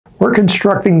we're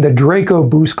constructing the Draco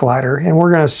boost glider, and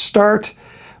we're going to start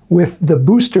with the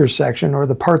booster section, or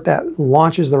the part that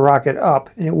launches the rocket up,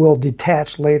 and it will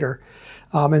detach later.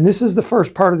 And this is the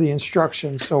first part of the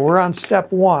instructions. So we're on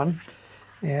step 1,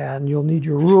 and you'll need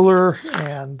your ruler,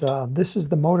 and this is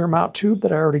the motor mount tube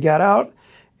that I already got out,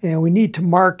 and we need to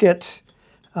mark it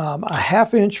a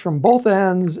 ½ inch from both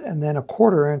ends and then a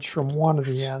 ¼ inch from one of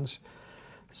the ends.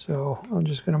 So I'm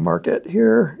just going to mark it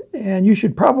here, and you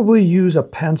should probably use a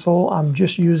pencil. I'm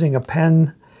just using a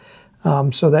pen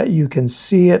so that you can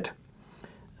see it.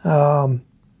 Sometimes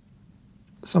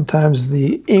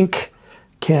the ink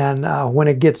can, when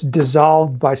it gets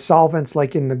dissolved by solvents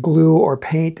like in the glue or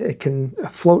paint, it can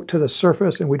float to the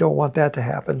surface, and we don't want that to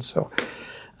happen. So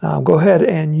go ahead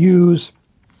and use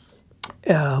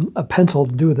a pencil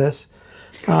to do this.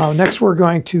 Next, we're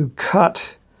going to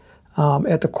cut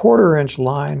at the ¼ inch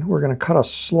line. We're going to cut a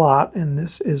slot, and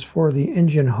this is for the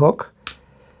engine hook.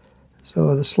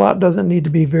 So the slot doesn't need to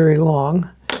be very long,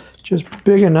 just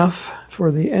big enough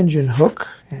for the engine hook,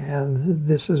 and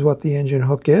this is what the engine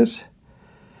hook is.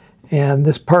 And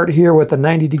this part here with the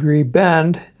 90-degree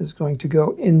bend is going to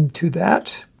go into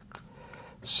that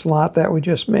slot that we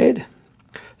just made.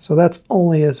 So that's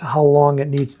only as how long it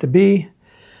needs to be.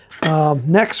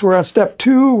 Next, we're on step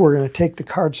 2. We're going to take the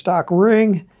cardstock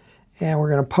ring, and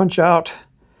we're going to punch out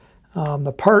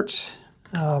the parts.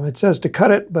 It says to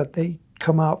cut it, but they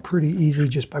come out pretty easy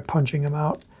just by punching them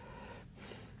out.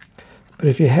 But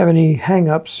if you have any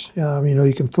hang-ups, you know,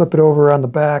 you can flip it over on the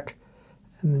back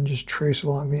and then just trace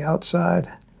along the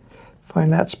outside.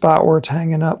 Find that spot where it's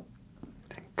hanging up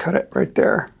and cut it right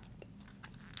there.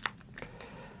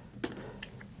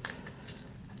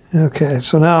 Okay,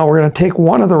 so now we're going to take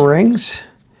one of the rings,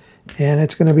 and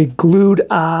it's going to be glued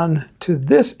on to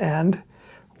this end,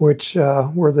 which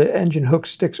where the engine hook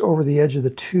sticks over the edge of the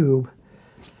tube.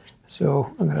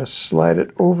 So I'm going to slide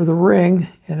it over the ring,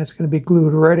 and it's going to be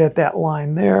glued right at that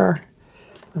line there.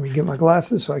 Let me get my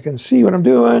glasses so I can see what I'm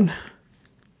doing.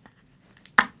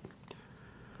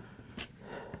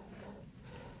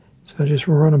 So just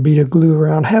run a bead of glue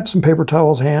around. Have some paper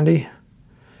towels handy,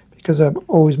 because I'm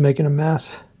always making a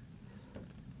mess.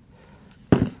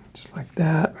 Just like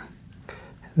that.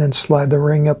 And then slide the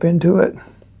ring up into it.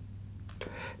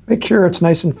 Make sure it's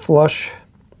nice and flush.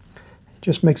 It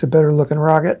just makes a better looking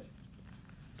rocket.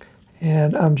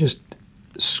 And I'm just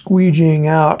squeegeeing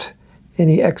out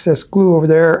any excess glue over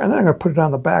there, and then I'm going to put it on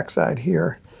the back side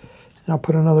here. And I'll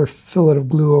put another fillet of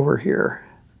glue over here.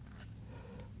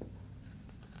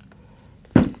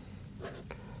 I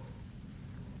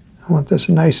want this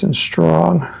nice and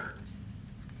strong.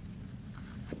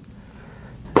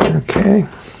 Okay.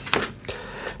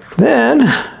 Then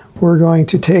we're going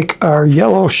to take our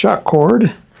yellow shock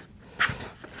cord,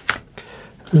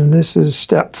 and this is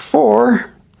step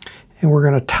 4, and we're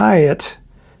going to tie it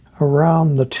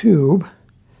around the tube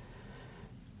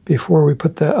before we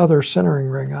put the other centering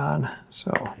ring on.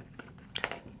 So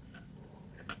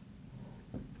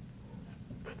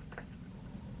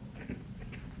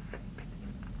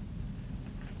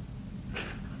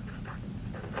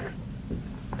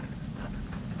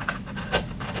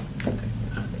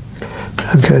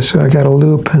okay, so I got a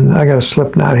loop and I got a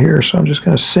slip knot here, so I'm just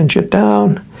going to cinch it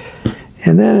down.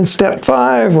 And then in step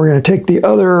 5, we're going to take the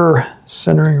other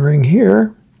centering ring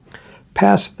here,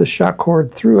 pass the shock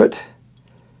cord through it,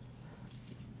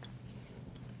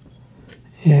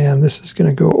 and this is going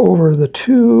to go over the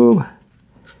tube,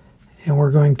 and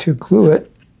we're going to glue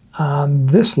it on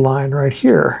this line right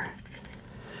here.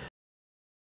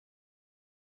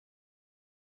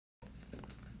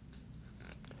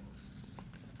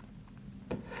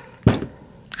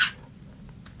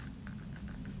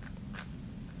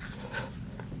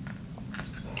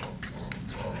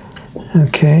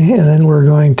 Okay, and then we're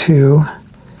going to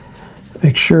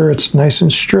make sure it's nice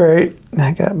and straight.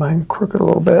 I got mine crooked a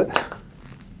little bit.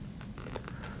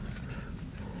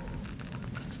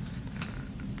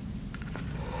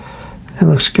 It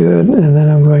looks good, and then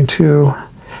I'm going to,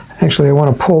 actually I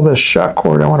want to pull this shock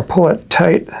cord. I want to pull it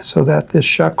tight so that this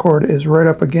shock cord is right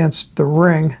up against the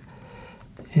ring,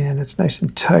 and it's nice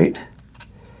and tight.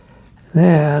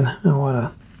 Then I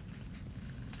want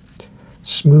to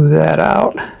smooth that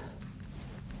out.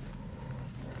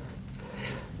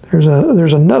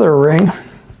 There's another ring.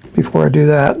 Before I do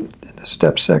that, in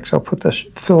step 6, I'll put the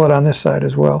fillet on this side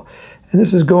as well. And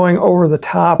this is going over the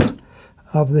top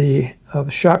of the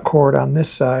shock cord on this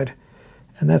side,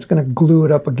 and that's going to glue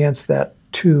it up against that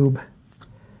tube.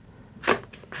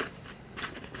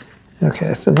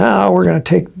 Okay, so now we're going to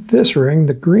take this ring,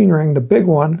 the green ring, the big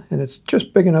one, and it's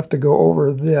just big enough to go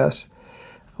over this.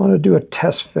 I want to do a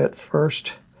test fit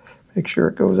first. make sure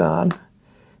it goes on.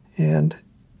 And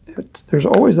there's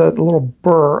always a little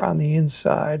burr on the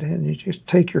inside, and you just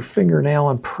take your fingernail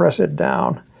and press it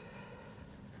down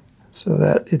so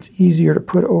that it's easier to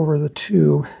put over the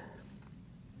tube.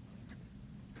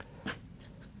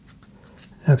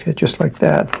 Okay, just like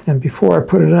that. And before I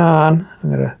put it on, I'm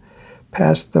going to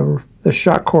pass the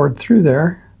shock cord through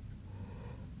there.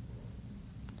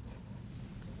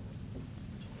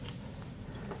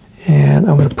 And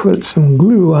I'm going to put some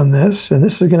glue on this, and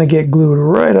this is going to get glued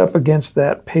right up against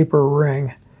that paper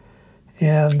ring.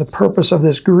 And the purpose of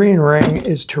this green ring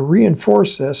is to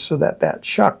reinforce this so that that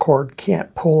shock cord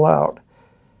can't pull out.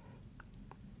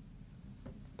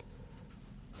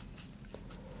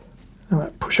 I'm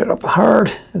going to push it up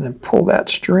hard and then pull that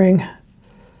string.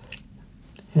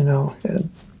 You know, and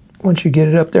once you get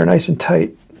it up there nice and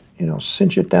tight, you know,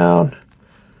 cinch it down.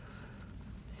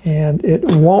 And it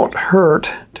won't hurt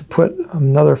to put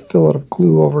another fillet of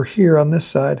glue over here on this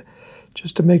side,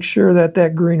 just to make sure that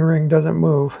that green ring doesn't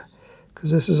move,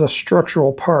 because this is a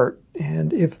structural part.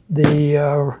 And if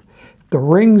the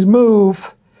rings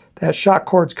move, that shock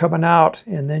cord's coming out,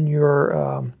 and then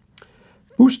your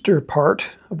booster part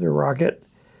of the rocket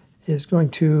is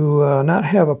going to not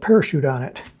have a parachute on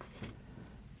it.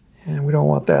 And we don't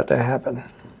want that to happen.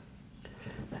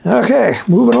 Okay,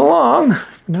 moving along.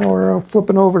 Now we're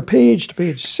flipping over page to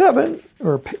page 7,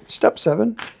 or step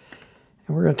 7.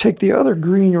 And we're going to take the other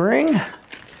green ring.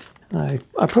 I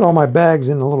put all my bags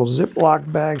in a little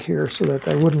Ziploc bag here so that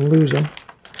I wouldn't lose them.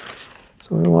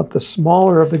 So we want the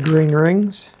smaller of the green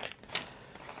rings.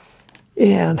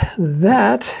 And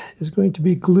that is going to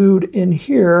be glued in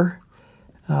here.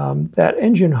 That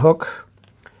engine hook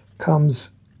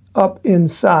comes up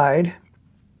inside.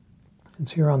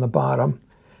 It's here on the bottom.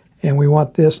 And we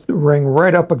want this ring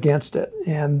right up against it.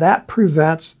 And that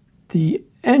prevents the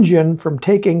engine from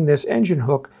taking this engine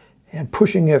hook and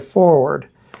pushing it forward.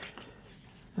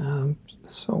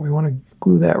 So we want to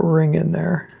glue that ring in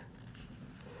there.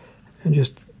 And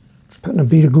just putting a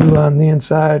bead of glue on the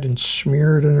inside and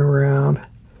smear it around.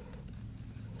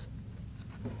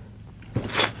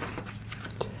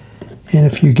 And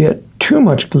if you get too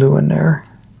much glue in there,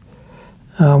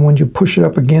 when you push it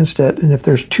up against it, and if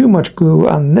there's too much glue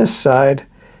on this side,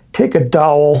 take a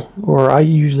dowel, or I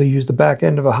usually use the back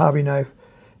end of a hobby knife,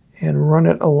 and run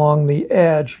it along the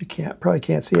edge. You probably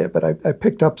can't see it, but I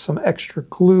picked up some extra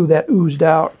glue that oozed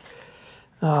out.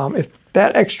 If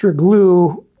that extra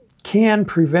glue can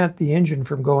prevent the engine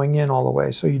from going in all the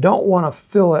way, so you don't want to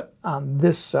fill it on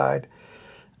this side.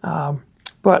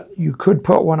 But you could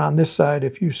put one on this side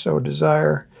if you so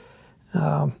desire.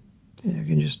 You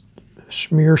can just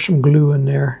smear some glue in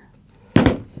there,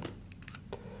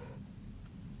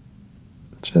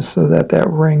 just so that that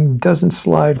ring doesn't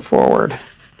slide forward.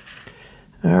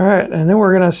 All right, and then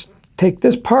we're going to take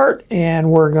this part and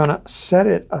we're going to set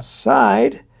it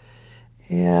aside,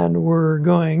 and we're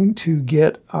going to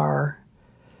get our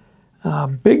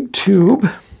big tube,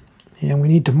 and we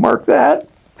need to mark that.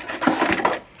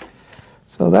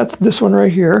 So that's this one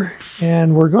right here,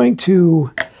 and we're going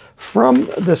to, from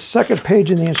the second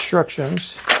page in the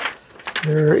instructions,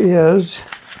 there is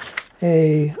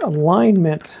a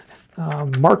alignment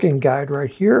marking guide right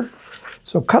here.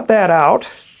 So cut that out,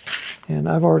 and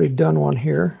I've already done one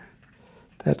here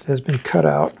that has been cut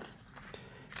out.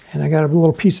 And I got a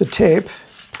little piece of tape,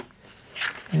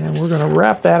 and we're going to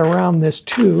wrap that around this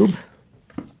tube.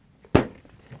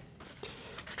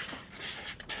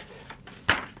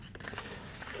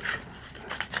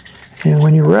 And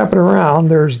when you wrap it around,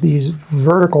 there's these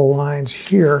vertical lines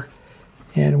here,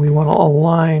 and we want to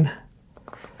align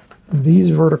these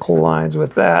vertical lines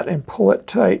with that and pull it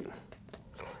tight.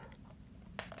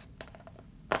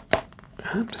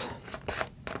 Oops.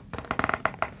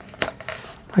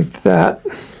 Like that.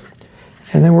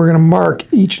 And then we're going to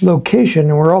mark each location,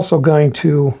 and we're also going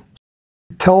to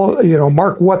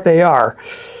mark what they are.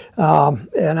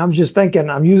 And I'm just thinking,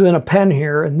 I'm using a pen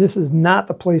here, and this is not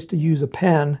the place to use a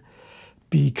pen,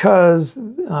 because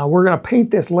we're going to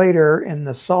paint this later, and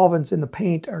the solvents in the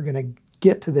paint are going to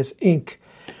get to this ink.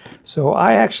 So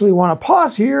I actually want to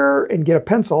pause here and get a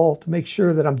pencil to make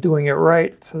sure that I'm doing it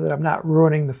right, so that I'm not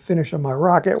ruining the finish of my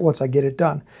rocket once I get it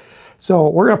done. So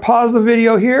we're going to pause the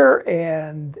video here,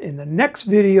 and in the next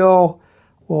video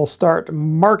we'll start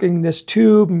marking this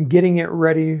tube and getting it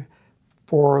ready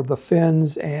for the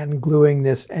fins and gluing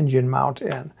this engine mount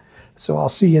in. So I'll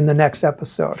see you in the next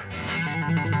episode.